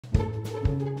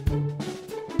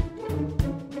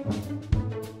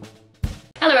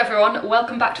Hello everyone,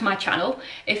 welcome back to my channel.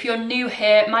 If you're new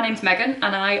here, my name's Megan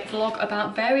and I vlog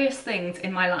about various things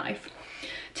in my life.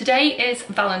 Today is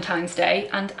Valentine's Day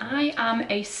and I am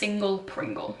a single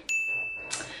Pringle.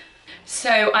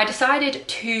 So I decided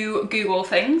to Google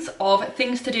things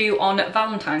to do on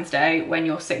Valentine's Day when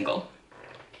you're single.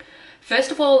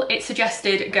 First of all, it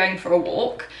suggested going for a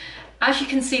walk. As you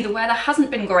can see, the weather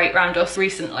hasn't been great around us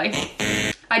recently.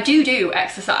 I do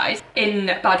exercise in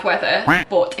bad weather,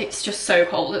 but it's just so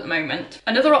cold at the moment.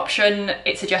 Another option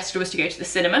it suggested was to go to the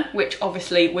cinema, which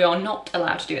obviously we are not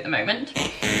allowed to do at the moment.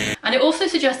 And it also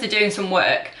suggested doing some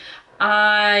work.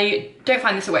 I don't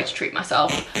find this a way to treat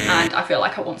myself, and I feel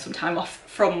like I want some time off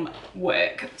from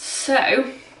work.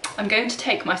 So I'm going to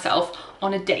take myself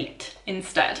on a date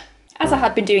instead. As I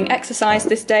had been doing exercise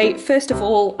this day, first of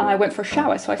all, I went for a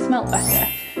shower so I smelled better.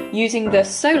 Using the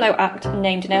Solo Act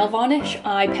named nail varnish,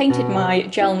 I painted my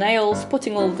gel nails,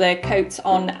 putting all the coats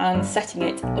on and setting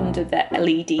it under the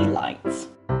LED lights.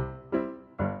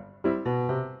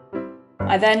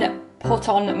 I then put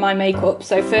on my makeup,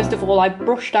 so first of all I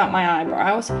brushed out my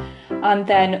eyebrows and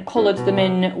then coloured them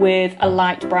in with a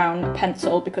light brown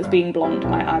pencil because being blonde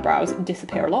my eyebrows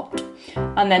disappear a lot,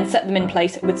 and then set them in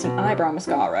place with some eyebrow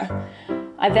mascara.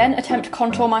 I then attempt to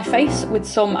contour my face with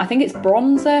some, I think it's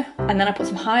bronzer, and then I put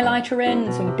some highlighter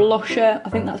in, some blusher. I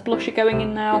think that's blusher going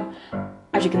in now.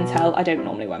 As you can tell, I don't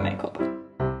normally wear makeup.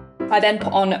 I then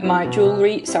put on my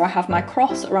jewellery, so I have my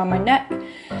cross around my neck.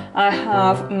 I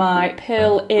have my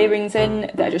pearl earrings in,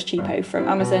 they're just cheapo from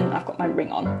Amazon. I've got my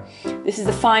ring on. This is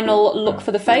the final look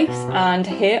for the face, and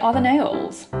here are the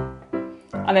nails.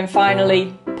 And then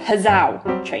finally,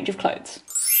 pazzow, change of clothes.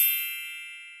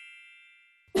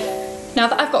 Now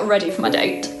that I've got ready for my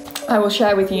date, I will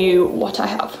share with you what I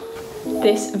have.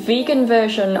 This vegan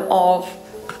version of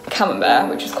camembert,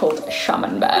 which is called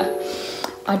camembert.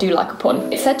 I do like a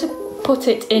pun. It said to put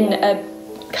it in a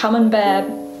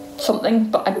camembert something,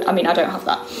 but I mean I don't have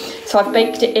that. So I've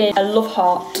baked it in a love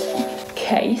heart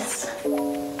case.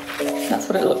 That's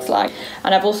what it looks like.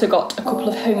 And I've also got a couple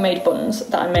of homemade buns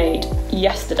that I made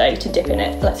yesterday to dip in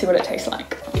it. Let's see what it tastes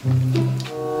like.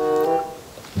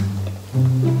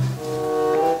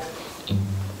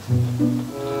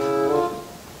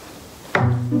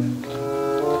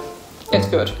 It's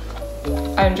good.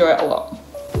 I enjoy it a lot.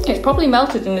 It's probably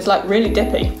melted and is like really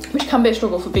dippy, which can be a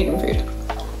struggle for vegan food.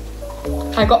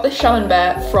 I got this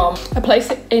camembert from a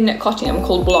place in Cottingham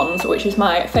called Blondes, which is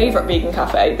my favourite vegan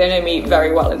cafe. They know me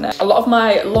very well in there. A lot of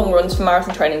my long runs for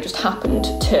marathon training just happened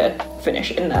to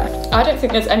finish in there. I don't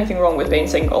think there's anything wrong with being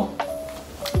single.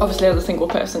 Obviously as a single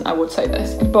person I would say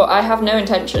this, but I have no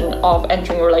intention of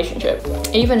entering a relationship.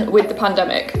 Even with the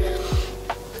pandemic,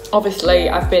 obviously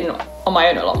I've been on my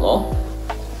own a lot more.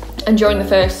 And during the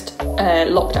first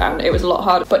lockdown it was a lot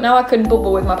harder, but now I can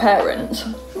bubble with my parents.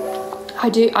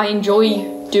 I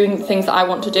enjoy doing the things that I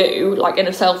want to do, like in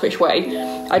a selfish way.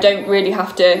 I don't really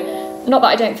have to, not that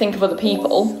I don't think of other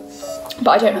people, but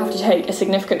I don't have to take a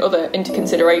significant other into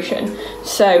consideration.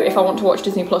 So if I want to watch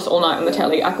Disney Plus all night on the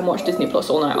telly, I can watch Disney Plus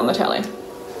all night on the telly.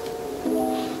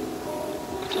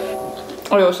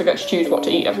 I also get to choose what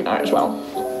to eat every night as well.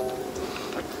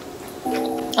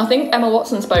 I think Emma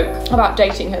Watson spoke about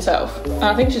dating herself, and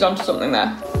I think she's onto something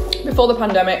there. Before the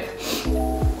pandemic,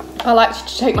 I liked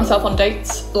to take myself on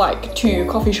dates, like to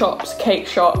coffee shops, cake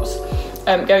shops,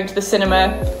 going to the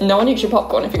cinema. No one eats your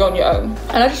popcorn if you go on your own.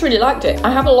 And I just really liked it. I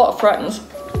have a lot of friends.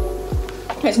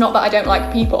 It's not that I don't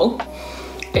like people,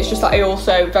 it's just that I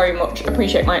also very much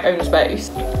appreciate my own space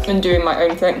and doing my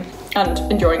own thing and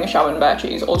enjoying a camembert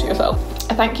cheese all to yourself.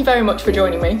 Thank you very much for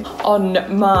joining me on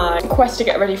my quest to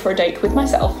get ready for a date with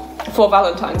myself for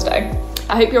Valentine's Day.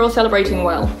 I hope you're all celebrating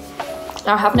well.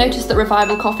 Now, I have noticed that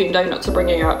Revival Coffee and Donuts are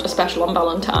bringing out a special on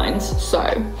Valentine's, so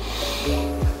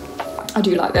I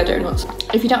do like their donuts.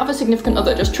 If you don't have a significant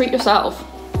other, just treat yourself.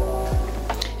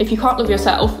 If you can't love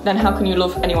yourself, then how can you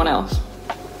love anyone else?